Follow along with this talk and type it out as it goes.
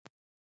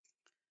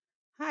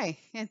Hi,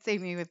 it's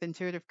Amy with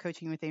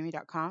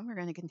intuitivecoachingwithamy.com. We're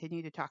going to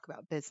continue to talk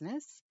about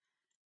business.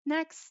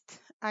 Next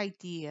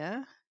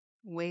idea,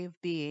 way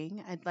of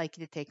being I'd like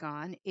you to take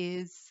on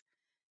is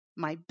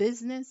my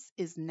business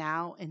is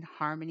now in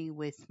harmony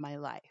with my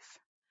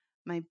life.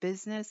 My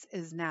business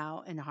is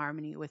now in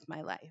harmony with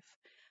my life.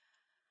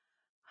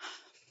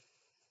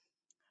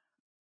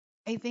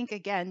 I think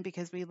again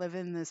because we live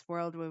in this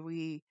world where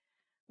we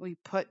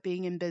put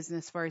being in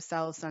business for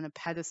ourselves on a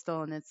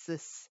pedestal, and it's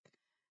this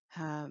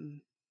um,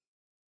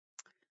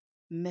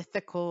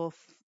 mythical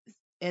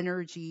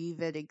energy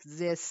that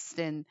exists,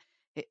 and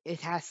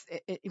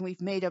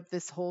we've made up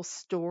this whole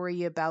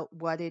story about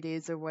what it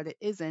is or what it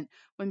isn't.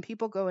 When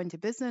people go into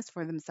business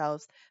for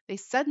themselves, they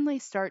suddenly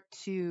start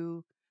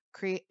to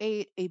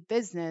create a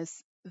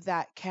business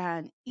that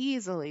can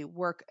easily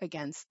work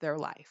against their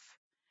life.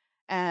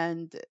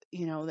 And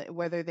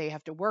whether they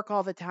have to work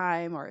all the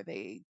time or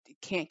they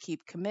can't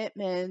keep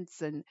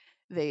commitments, and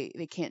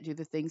they can't do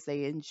the things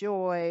they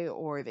enjoy,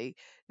 or they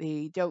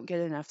don't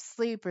get enough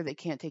sleep, or they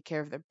can't take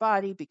care of their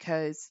body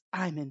because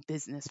I'm in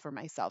business for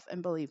myself.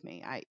 And believe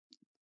me, I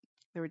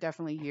there were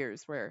definitely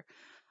years where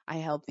I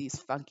held these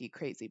funky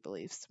crazy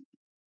beliefs.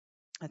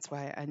 That's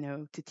why I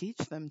know to teach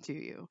them to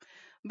you.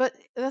 But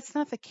that's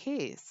not the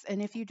case.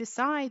 And if you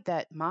decide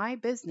that my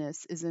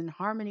business is in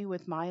harmony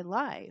with my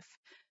life,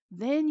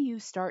 then you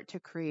start to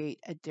create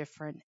a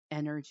different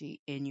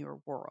energy in your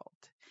world.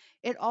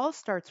 It all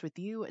starts with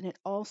you, and it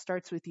all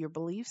starts with your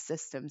belief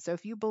system. So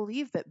if you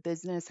believe that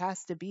business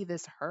has to be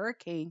this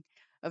hurricane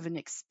of an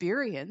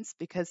experience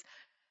because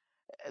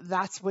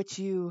that's what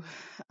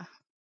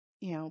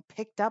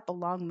picked up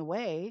along the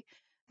way,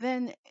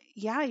 then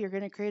yeah, you're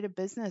going to create a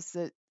business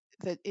that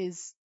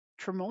is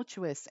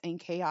tumultuous and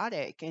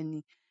chaotic,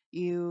 and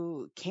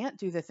you can't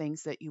do the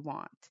things that you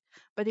want.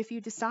 But if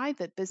you decide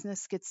that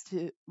business gets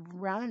to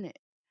run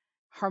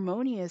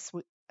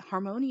harmoniously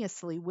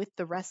with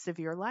the rest of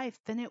your life,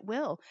 then it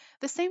will.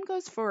 The same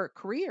goes for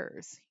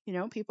careers.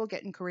 People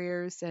get in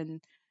careers,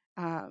 and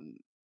um,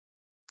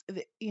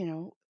 the, you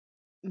know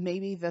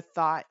maybe the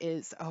thought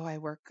is, oh, I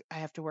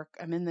have to work,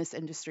 I'm in this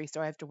industry,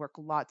 so I have to work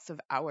lots of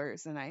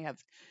hours and I have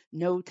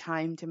no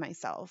time to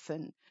myself.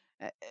 And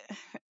uh,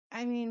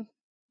 I mean,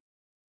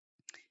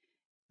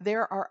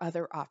 there are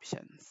other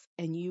options,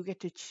 and you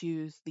get to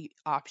choose the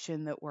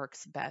option that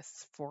works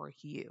best for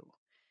you.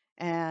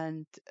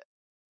 And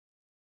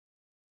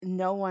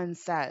no one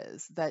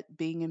says that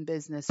being in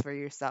business for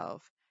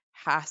yourself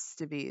has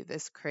to be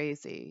this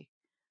crazy,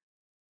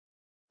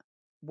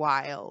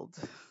 wild,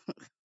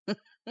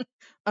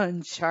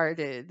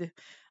 uncharted,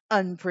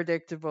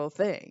 unpredictable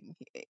thing.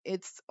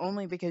 It's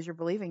only because you're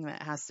believing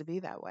that it has to be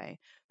that way.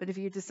 But if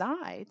you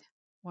decide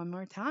one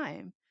more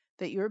time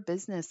that your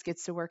business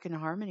gets to work in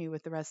harmony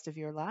with the rest of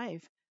your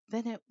life,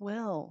 then it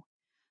will.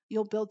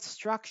 You'll build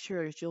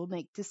structures, you'll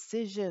make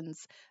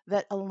decisions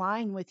that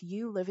align with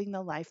you living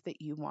the life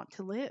that you want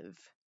to live.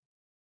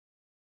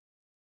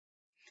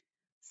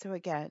 So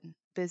again,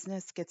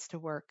 business gets to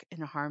work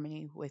in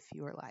harmony with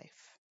your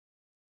life.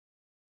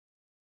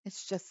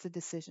 It's just a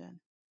decision.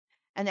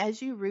 And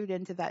as you root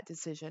into that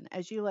decision,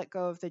 as you let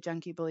go of the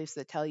junky beliefs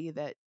that tell you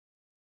that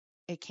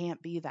it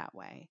can't be that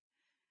way,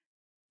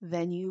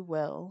 then you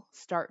will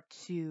start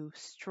to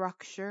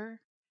structure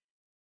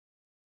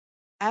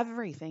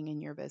everything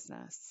in your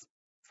business,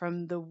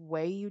 from the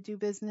way you do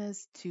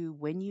business to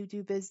when you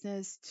do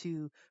business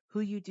to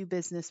who you do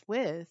business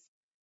with,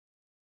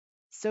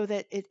 so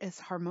that it is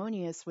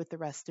harmonious with the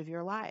rest of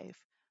your life.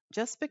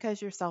 Just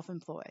because you're self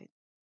employed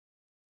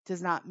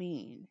does not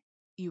mean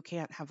you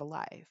can't have a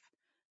life.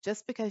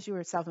 Just because you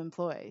are self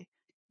employed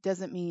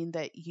doesn't mean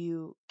that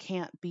you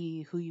can't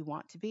be who you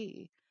want to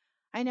be.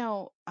 I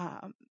know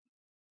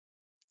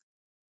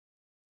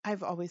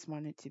I've always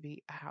wanted to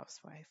be a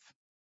housewife.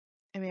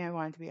 I mean, I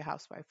wanted to be a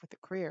housewife with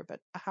a career,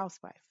 but a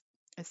housewife,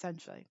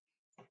 essentially.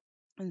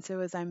 And so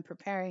as I'm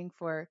preparing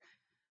for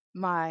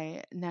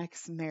my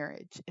next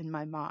marriage in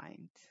my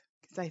mind,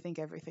 because I think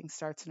everything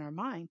starts in our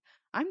mind,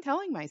 I'm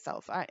telling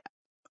myself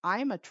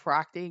I'm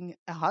attracting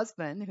a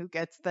husband who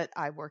gets that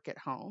I work at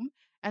home,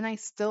 and I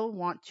still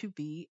want to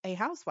be a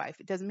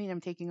housewife. It doesn't mean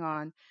I'm taking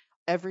on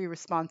every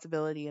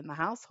responsibility in the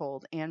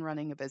household and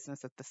running a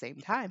business at the same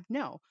time.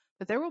 No,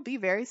 but there will be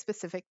very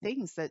specific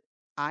things that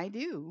I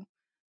do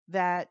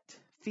that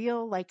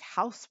feel like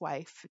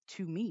housewife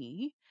to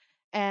me,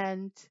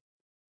 and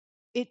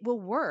it will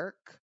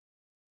work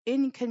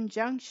in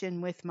conjunction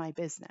with my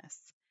business.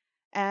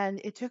 And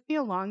it took me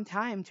a long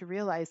time to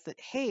realize that,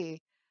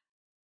 hey,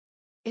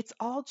 it's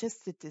all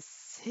just a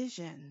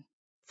decision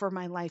for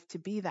my life to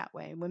be that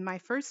way. When my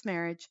first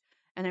marriage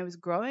and I was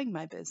growing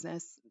my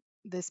business,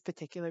 this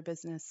particular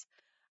business,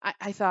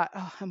 I thought,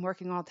 oh, I'm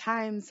working all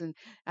times, and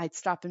I'd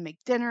stop and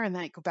make dinner, and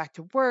then I'd go back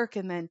to work,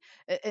 and then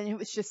and it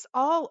was just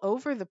all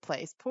over the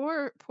place.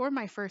 Poor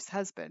my first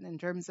husband, in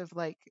terms of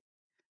like,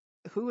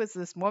 who is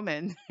this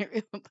woman?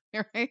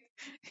 Right?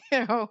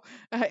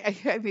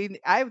 I mean,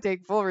 I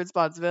take full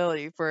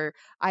responsibility for,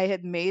 I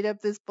had made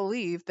up this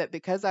belief that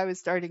because I was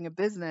starting a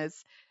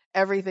business,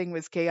 everything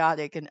was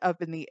chaotic and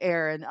up in the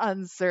air and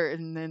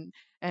uncertain.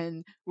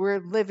 and we're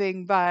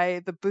living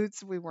by the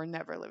boots. We were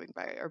never living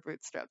by our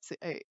bootstraps.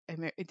 I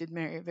did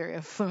marry a very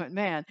affluent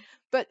man,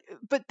 but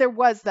there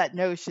was that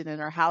notion in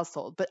our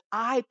household. But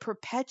I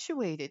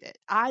perpetuated it.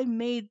 I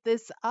made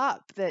this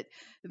up that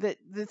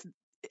this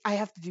I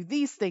have to do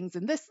these things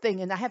and this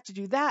thing and I have to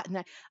do that.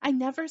 And I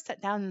never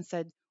sat down and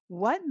said,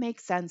 what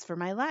makes sense for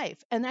my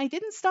life? And I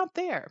didn't stop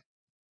there.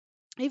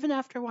 Even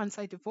after once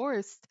I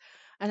divorced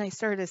and I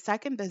started a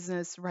second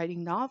business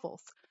writing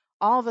novels,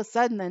 all of a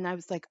sudden then I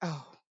was like,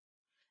 oh,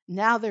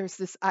 now there's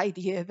this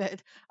idea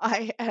that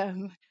I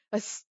am a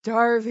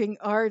starving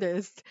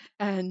artist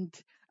and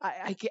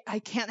I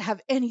can't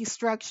have any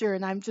structure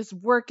and I'm just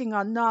working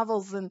on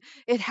novels and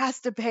it has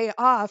to pay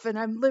off and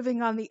I'm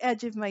living on the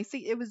edge of my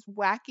seat. It was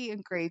wacky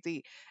and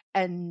crazy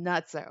and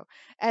nutso.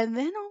 And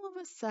then all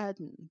of a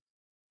sudden,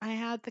 I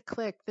had the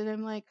click that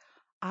I'm like,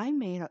 I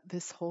made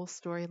this whole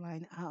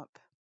storyline up.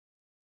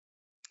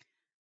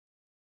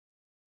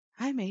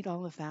 I made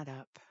all of that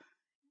up.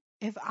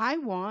 If I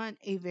want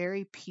a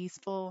very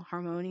peaceful,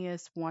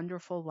 harmonious,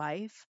 wonderful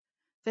life,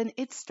 then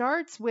it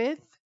starts with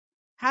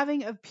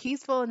having a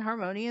peaceful and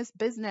harmonious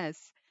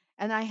business.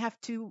 And I have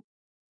to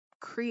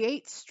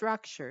create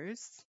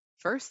structures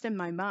first in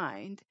my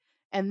mind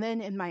and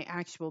then in my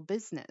actual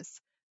business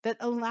that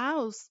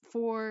allows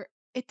for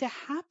it to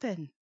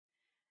happen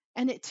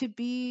and it to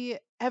be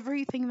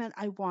everything that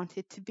I want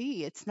it to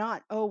be. It's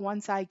not, oh,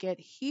 once I get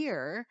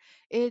here,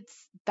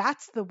 it's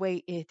that's the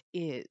way it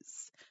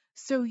is.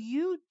 So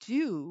you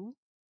do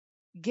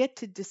get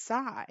to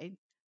decide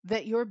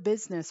that your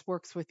business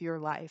works with your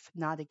life,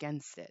 not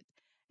against it.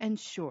 And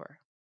sure,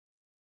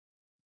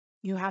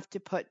 you have to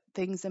put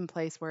things in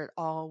place where it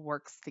all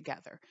works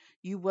together.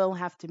 You will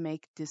have to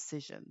make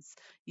decisions.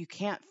 You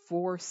can't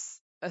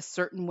force a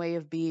certain way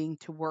of being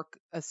to work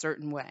a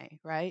certain way,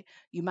 right?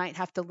 You might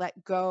have to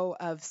let go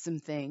of some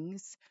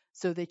things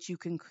so that you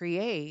can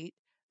create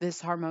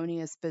this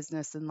harmonious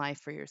business and life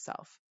for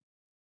yourself.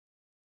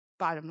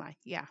 Bottom line,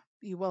 yeah,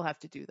 you will have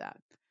to do that.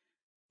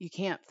 You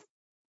can't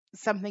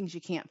some things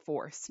you can't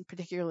force,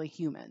 particularly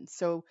humans.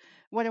 So,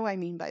 what do I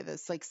mean by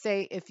this? Like,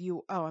 say if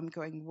you, oh, I'm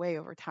going way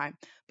over time,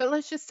 but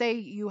let's just say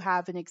you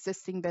have an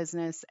existing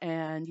business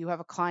and you have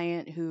a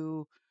client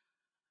who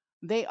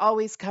they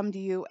always come to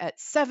you at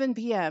 7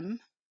 p.m.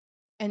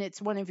 and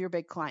it's one of your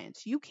big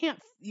clients. You can't,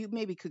 you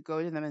maybe could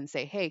go to them and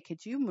say, hey,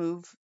 could you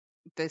move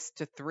this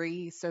to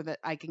 3 so that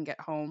I can get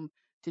home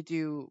to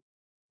do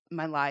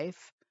my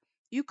life?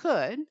 You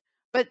could,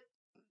 but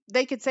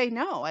they could say,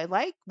 no, I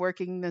like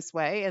working this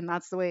way and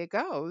that's the way it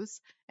goes.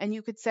 And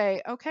you could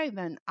say, okay,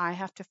 then I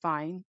have to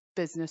find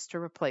business to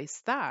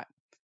replace that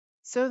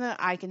so that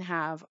I can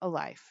have a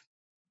life.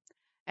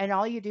 And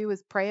all you do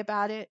is pray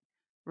about it,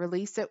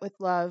 release it with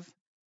love,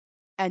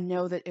 and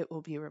know that it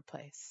will be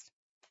replaced.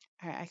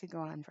 All right, I could go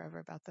on forever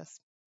about this.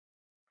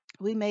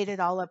 We made it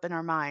all up in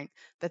our mind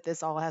that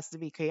this all has to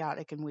be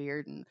chaotic and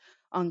weird and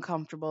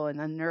uncomfortable and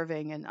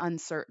unnerving and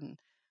uncertain.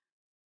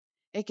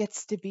 It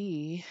gets to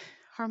be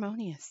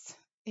harmonious.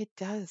 It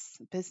does.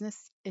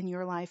 Business in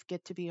your life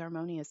get to be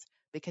harmonious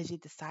because you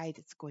decide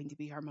it's going to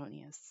be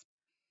harmonious.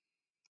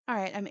 All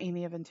right, I'm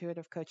Amy of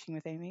Intuitive Coaching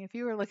with Amy. If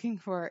you are looking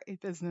for a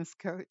business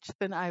coach,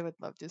 then I would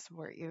love to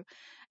support you.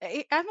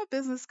 I'm a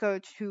business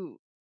coach who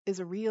is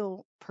a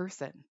real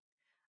person.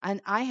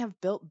 And I have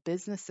built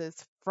businesses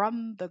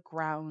from the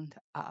ground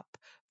up,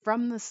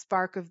 from the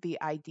spark of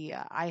the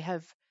idea. I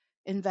have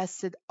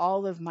invested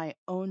all of my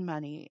own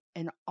money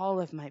in all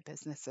of my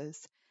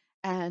businesses,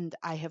 and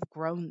I have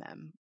grown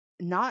them.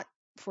 Not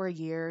for a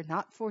year,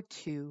 not for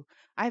two.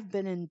 I've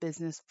been in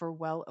business for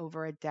well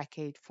over a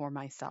decade for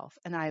myself,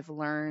 and I've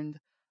learned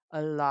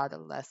a lot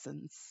of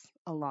lessons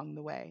along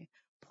the way.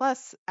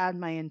 Plus, add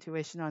my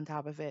intuition on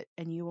top of it,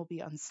 and you will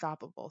be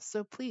unstoppable.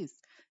 So please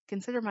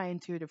consider my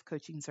intuitive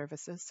coaching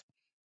services.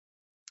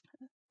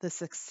 The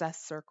Success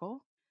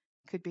Circle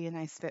could be a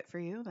nice fit for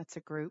you. That's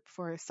a group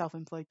for self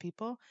employed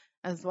people,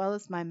 as well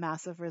as my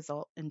massive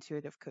result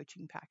intuitive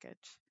coaching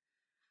package.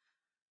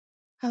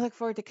 I look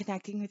forward to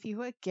connecting with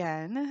you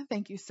again.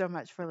 Thank you so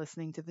much for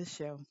listening to this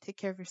show. Take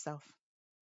care of yourself.